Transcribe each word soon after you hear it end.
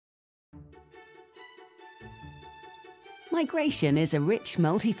Migration is a rich,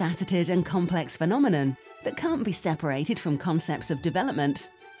 multifaceted and complex phenomenon that can't be separated from concepts of development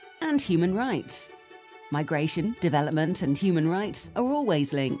and human rights. Migration, development and human rights are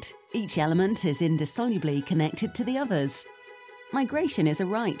always linked. Each element is indissolubly connected to the others. Migration is a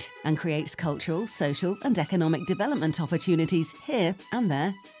right and creates cultural, social and economic development opportunities here and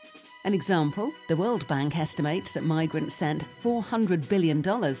there. An example, the World Bank estimates that migrants sent $400 billion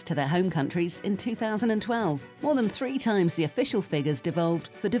to their home countries in 2012, more than 3 times the official figures devolved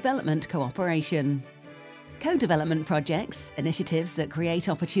for development cooperation. Co-development projects, initiatives that create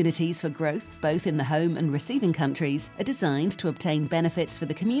opportunities for growth both in the home and receiving countries, are designed to obtain benefits for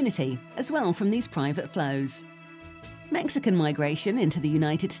the community, as well from these private flows. Mexican migration into the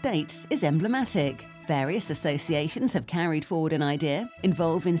United States is emblematic. Various associations have carried forward an idea,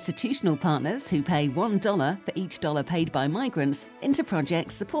 involve institutional partners who pay $1 for each dollar paid by migrants into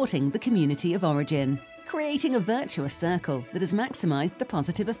projects supporting the community of origin, creating a virtuous circle that has maximised the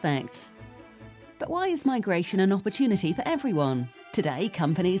positive effects. But why is migration an opportunity for everyone? Today,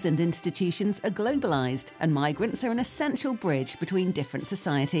 companies and institutions are globalised, and migrants are an essential bridge between different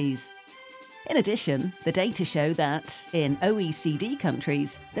societies. In addition, the data show that, in OECD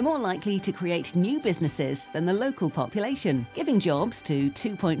countries, they're more likely to create new businesses than the local population, giving jobs to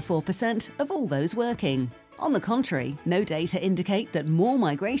 2.4% of all those working. On the contrary, no data indicate that more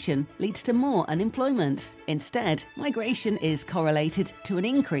migration leads to more unemployment. Instead, migration is correlated to an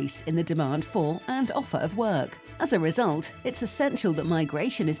increase in the demand for and offer of work. As a result, it's essential that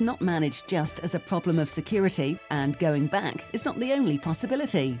migration is not managed just as a problem of security, and going back is not the only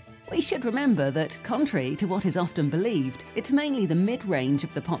possibility. We should remember that, contrary to what is often believed, it's mainly the mid-range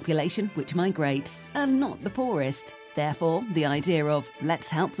of the population which migrates, and not the poorest. Therefore, the idea of "let's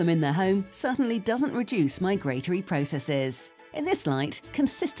help them in their home" certainly doesn't reduce migratory processes. In this light,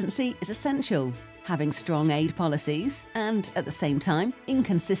 consistency is essential. Having strong aid policies and, at the same time,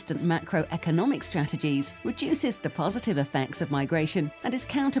 inconsistent macroeconomic strategies reduces the positive effects of migration and is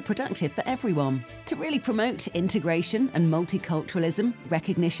counterproductive for everyone. To really promote integration and multiculturalism,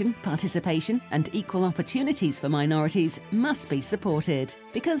 recognition, participation and equal opportunities for minorities must be supported.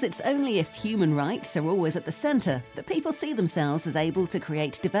 Because it's only if human rights are always at the centre that people see themselves as able to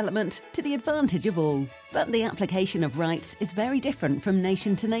create development to the advantage of all. But the application of rights is very different from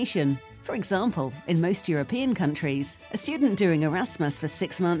nation to nation. For example, in most European countries, a student doing Erasmus for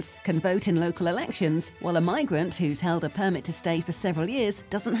 6 months can vote in local elections, while a migrant who's held a permit to stay for several years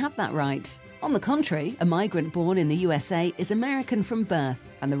doesn't have that right. On the contrary, a migrant born in the USA is American from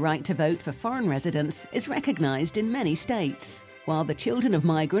birth, and the right to vote for foreign residents is recognised in many states. While the children of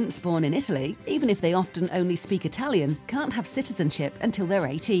migrants born in Italy, even if they often only speak Italian, can't have citizenship until they're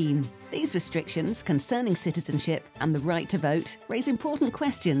 18. These restrictions concerning citizenship and the right to vote raise important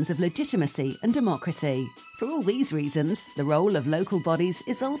questions of legitimacy and democracy. For all these reasons, the role of local bodies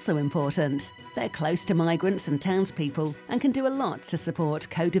is also important. They're close to migrants and townspeople and can do a lot to support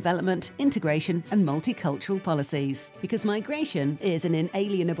co-development, integration and multicultural policies. Because migration is an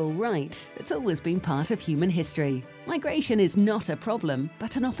inalienable right that's always been part of human history. Migration is not a problem,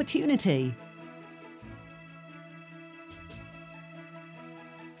 but an opportunity.